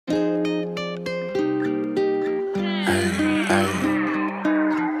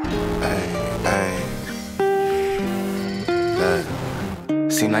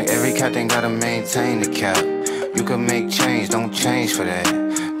Seem like every captain gotta maintain the cap. You can make change, don't change for that.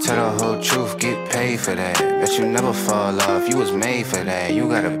 Tell the whole truth, get paid for that. Bet you never fall off, you was made for that. You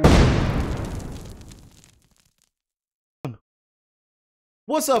gotta.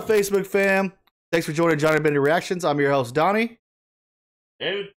 What's up, Facebook fam? Thanks for joining Johnny Benny Reactions. I'm your host, Donnie.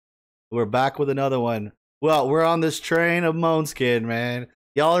 Dude. We're back with another one. Well, we're on this train of Maneskin, man.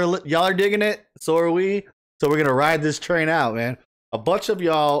 Y'all are digging it. So are we. So we're gonna ride this train out, man. A bunch of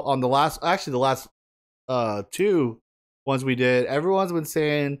y'all on the last two ones we did. Everyone's been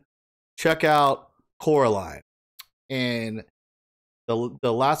saying check out Coraline, and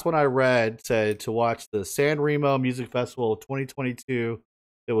the last one I read said to watch the San Remo Music Festival 2022.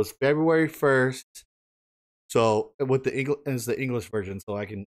 It was February 1st. So with it's the English version, so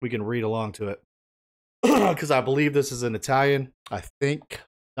we can read along to it. Because I believe this is in Italian. I think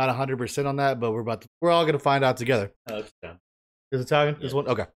not 100% on that, but we're all gonna find out together. Oh, it's Italian. Is Italian? Yeah. This one?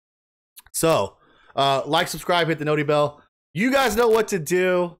 Okay. So like, subscribe, hit the noti bell. You guys know what to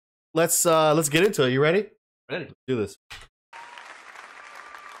do. Let's get into it. You ready? Ready. Let's do this.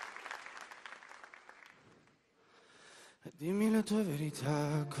 Dimmi la tua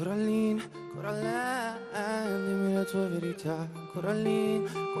verità, Coraline, Coraline, dimmi la tua verità, Coraline,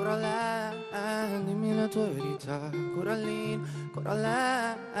 Coraline, dimmi la tua verità, Coraline,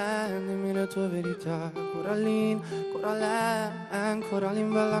 Coraline, dimmi la tua verità, Coraline, Coraline,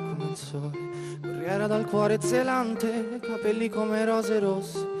 Coraline bella come il sole, corriera dal cuore zelante, capelli come rose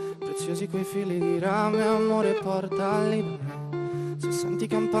rosse, preziosi quei fili di rame, amore porta al Libano. Se senti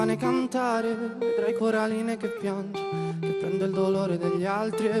campane cantare, vedrai Coraline che piange, che prende il dolore degli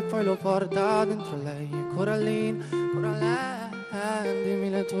altri e poi lo porta dentro lei. E Coraline, Coraline, dimmi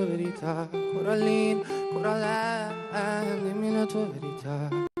la tua verità. Coraline, Coraline, dimmi la tua verità.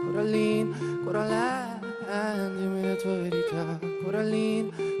 Coraline, Coraline, dimmi la tua verità.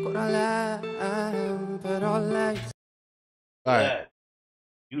 Coraline, Coraline, però lei... All right. Yeah.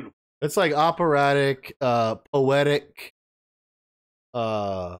 Beautiful. It's like operatic, poetic.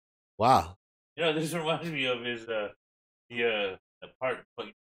 Wow. You know, this reminds me of his the part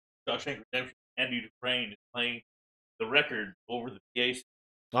like Shawshank Redemption. Andy Dufresne is playing the record over the PA system.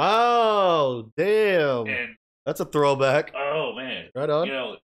 Oh, damn. And That's a throwback. oh man, Right on. You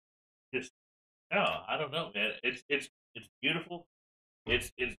know, just no, I don't know, man. It's beautiful.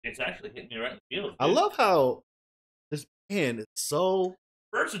 It's actually hitting me right in the feels. I love how this band is so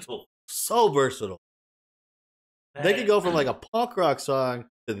versatile. They could go from like a punk rock song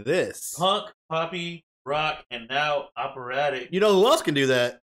to this. Punk, poppy, rock, and now operatic. You know who else can do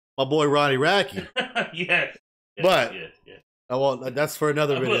that? My boy Ronnie Radke. Yes. But- yes. I won't. That's for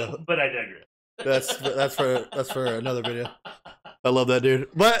another video. But I digress. That's for another video. I love that dude.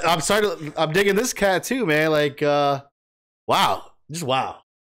 But I'm digging this cat too, man. Like, wow, just wow.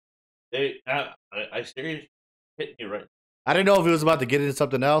 I seriously hit me right. I didn't know if he was about to get into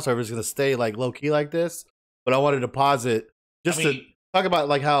something else or if he was gonna stay like low key like this. But I wanted to pause it just to talk about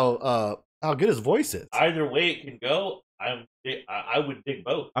like how good his voice is. Either way it can go. I would dig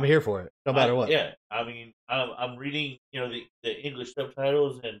both. I'm here for it, no matter what. Yeah, I mean, I'm reading, you know, the English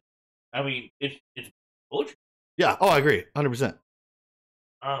subtitles, and I mean, it's poetry. Yeah. Oh, I agree, 100%.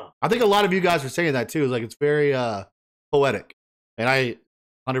 I think a lot of you guys are saying that too. Like it's very poetic, and I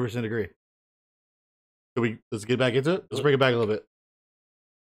 100% agree. Let's get back into it. Let's bring it back a little bit.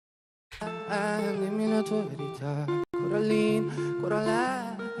 Dimmi la tua verità, Coraline,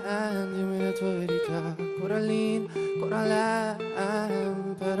 Coraline, dimmi la tua verità, Coraline,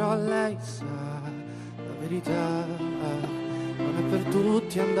 Coraline, però lei sa la verità, non è per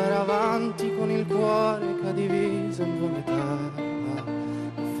tutti andare avanti con il cuore che ha diviso in due metà,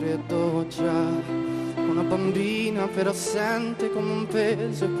 ho freddo già, una bambina però sente come un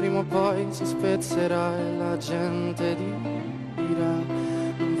peso e prima o poi si spezzerà e la gente dirà.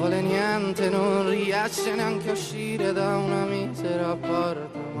 Non vuole niente, non riesce neanche a uscire da una misera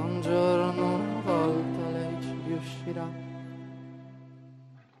porta, ma un giorno una volta lei ci riuscirà.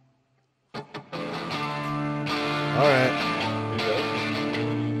 All right.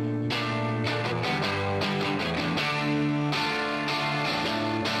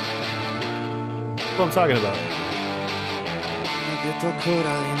 That's what I'm talking about. Mi ha detto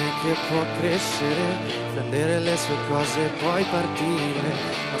Coraline che può crescere, prendere le sue cose e poi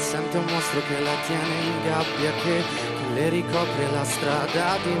partire, ma sente un mostro che la tiene in gabbia, che le ricopre la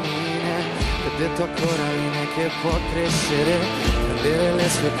strada di mine. Mi ha detto a Coraline che può crescere, prendere le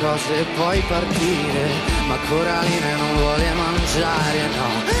sue cose e poi partire, ma Coraline non vuole mangiare,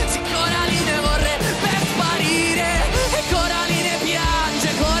 no. Sì, Coraline vorrebbe sparire, e Coraline piange,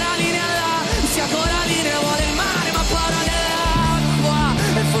 Coraline all'ansia, Coraline vuole il mare ma paura dell'acqua,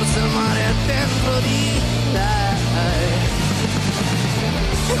 e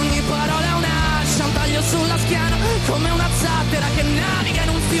sulla schiena come una zattera che naviga in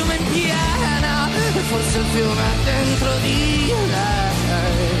un fiume in piena. E forse il fiume è dentro di lei.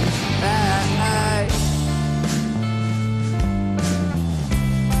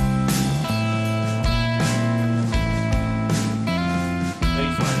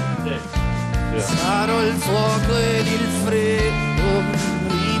 Sarò il fuoco ed il freddo,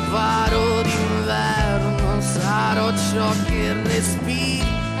 riparo d'inverno, sarò ciò che respiri,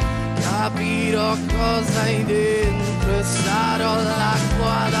 capirò cosa hai dentro e sarò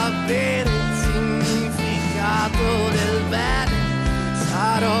l'acqua da bere, il significato del bene,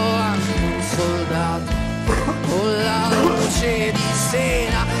 sarò anche un soldato con la luce di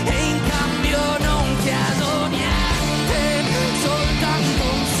sera e in cambio non chiedo niente, soltanto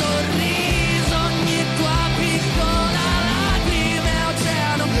un sorriso, ogni tua piccola lacrima è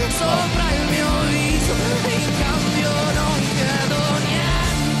oceano sopra il mio viso e in cambio non chiedo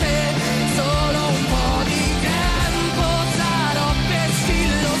niente, solo un po' di tempo, sarò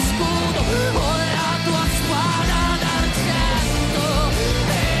vessillo scudo o la tua spada d'argento.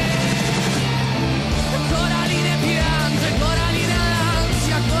 Coraline piange, Coraline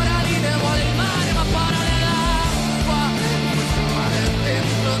l'ansia, Coraline vuole il mare ma parole l'acqua, il mare è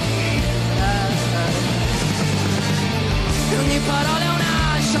dentro di lei. E ogni parola è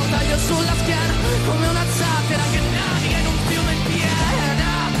un'ascia, un taglio sulla schiena, come una zattera che naviga in un fiume in piena.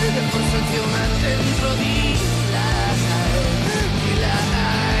 E forse il fiume è dentro di lei, di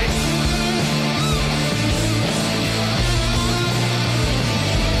lei.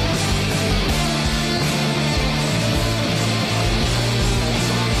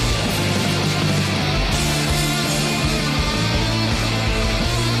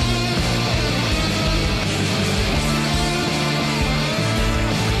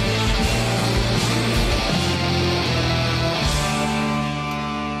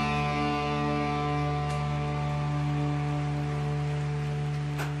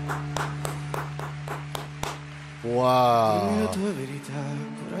 Dimmi le Wow. tue verità,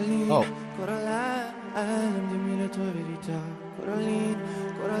 Coraline, Oh. Coraline, dimmi le tue verità, Coraline,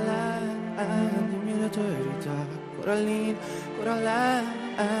 Coraline, dimmi le tue verità, Coraline,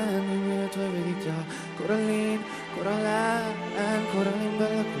 Coraline, dimmi le tue verità, Coraline, Coraline, Coraline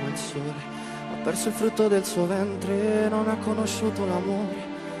bella come il sole, ha perso il frutto del suo ventre, non ha conosciuto l'amore,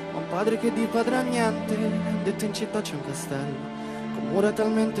 ha un padre che di padre ha niente, detto in città c'è un castello, con mura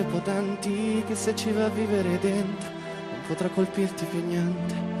talmente potenti che se ci va a vivere dentro non potrà colpirti più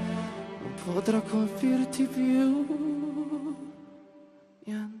niente, non potrà colpirti più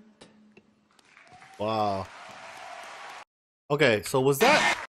niente. Wow. Okay, so was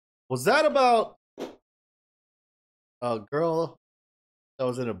that about a girl that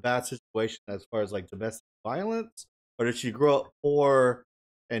was in a bad situation as far as like domestic violence, or did she grow up poor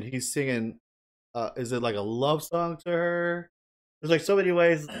and he's singing? Is it like a love song to her? There's like so many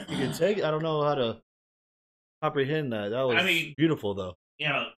ways you can take it. I don't know how to comprehend that. That was I mean, beautiful though. you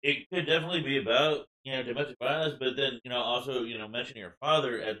know, it could definitely be about, domestic violence, but then, also, mentioning your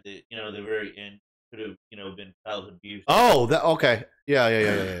father at the, the very end could have, been child abuse. Oh, that okay.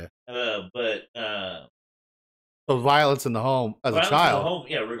 Yeah. But So violence in the home as a violence in the child, home,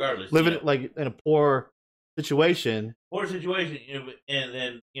 yeah, regardless, living like in a poor situation poor situation, and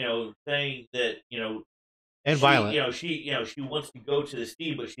then, saying that, and she, violent. she wants to go to the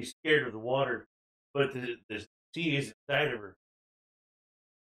sea, but she's scared of the water, but the sea is inside of her.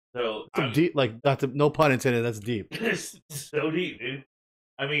 So Some deep, like not to, no pun intended. That's deep. it's so deep, dude.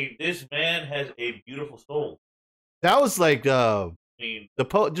 I mean, this man has a beautiful soul. That was like I mean,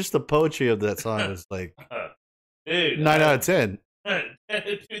 just the poetry of that song was like dude, 9 out of 10. 2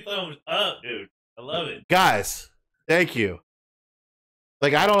 thumbs up, dude. I love it. Guys, thank you.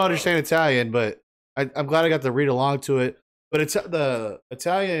 Like I don't understand Italian, but I'm glad I got to read along to it. But it's the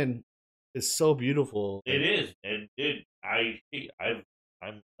Italian is so beautiful. It is, and dude,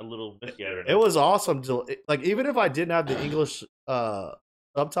 I'm a little misty at it. It was awesome to like even if I didn't have the English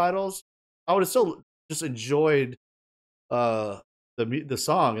subtitles, I would have still just enjoyed the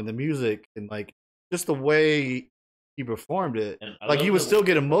song and the music and like just the way he performed it. And like you would still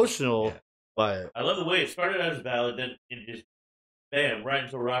get emotional by it. I love the way it started out as a ballad, then it just bam right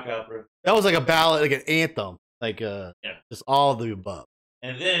into a rock opera. That was like a ballad, like an anthem, like just all the above.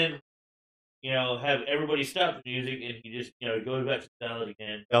 And then have everybody stop the music and he just goes back to the ballad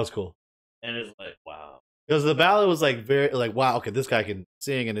again. That was cool. And it's like wow, because the ballad was like very like wow, okay, this guy can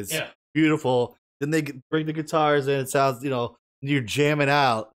sing and it's beautiful. Then they bring the guitars in, it sounds you're jamming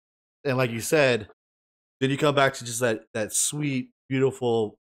out, and like you said, then you come back to just that sweet,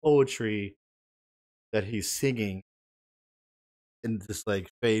 beautiful poetry that he's singing, and just like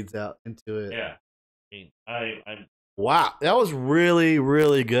fades out into it. Yeah, mean, I'm Wow, that was really,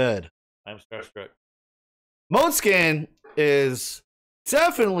 really good. I'm starstruck. Maneskin is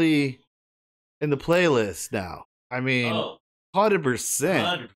definitely in the playlist now. I mean, Oh,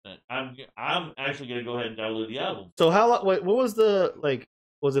 100%. 100%. I'm actually gonna go ahead and download the album. So how long? What was the like?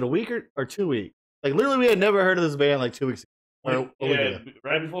 Was it a week or 2 weeks? Like literally, we had never heard of this band like 2 weeks ago. Or a week ago.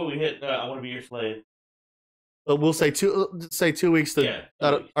 Right before we hit I Want to Be Your Slave. So we'll say 2 weeks to Yeah,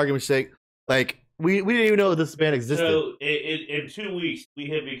 out of argument's sake. Like we didn't even know that this band existed. So in 2 weeks, we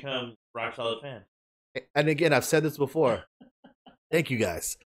have become rock solid fans. And again, I've said this before. Thank you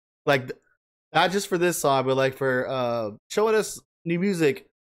guys. Like not just for this song, but like for showing us new music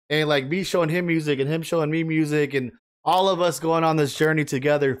and like me showing him music and him showing me music and all of us going on this journey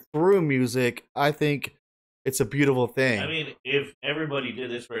together through music. I think it's a beautiful thing. I mean, if everybody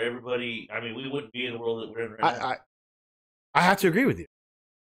did this for everybody, I mean, we wouldn't be in the world that we're in right now. I have to agree with you.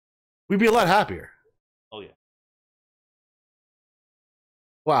 We'd be a lot happier. Oh yeah.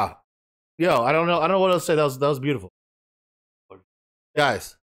 Wow. Yo, I don't know what else to say. That was beautiful.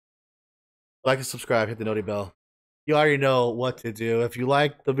 Guys, like and subscribe, hit the noti bell. You already know what to do. If you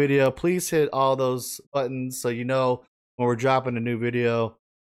like the video, please hit all those buttons so you know when we're dropping a new video.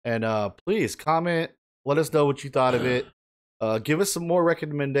 And please comment. Let us know what you thought of it. Give us some more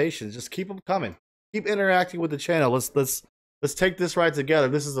recommendations. Just keep them coming. Keep interacting with the channel. Let's take this ride together.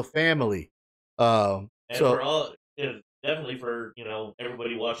 This is a family. And for all, definitely for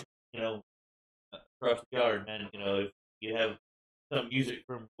everybody watching, across the yard, man. If you have some music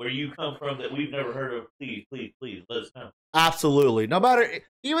from where you come from that we've never heard of, please let us know. Absolutely. No matter,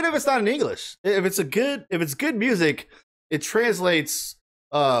 even if it's not in English, if it's good music, it translates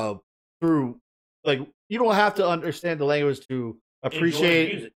through. Like you don't have to understand the language to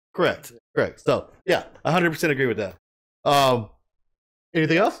appreciate music. Correct. So yeah, 100% agree with that.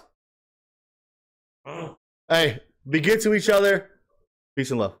 Anything else? Oh. Hey, be good to each other. Peace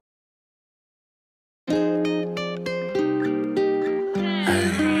and love.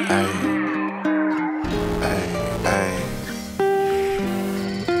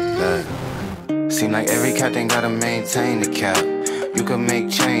 Seem like every captain gotta maintain the cap. You can make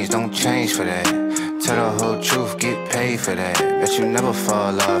change, don't change for that. Tell the whole truth, get paid for that. Bet you never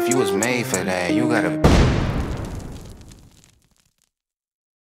fall off, you was made for that. You gotta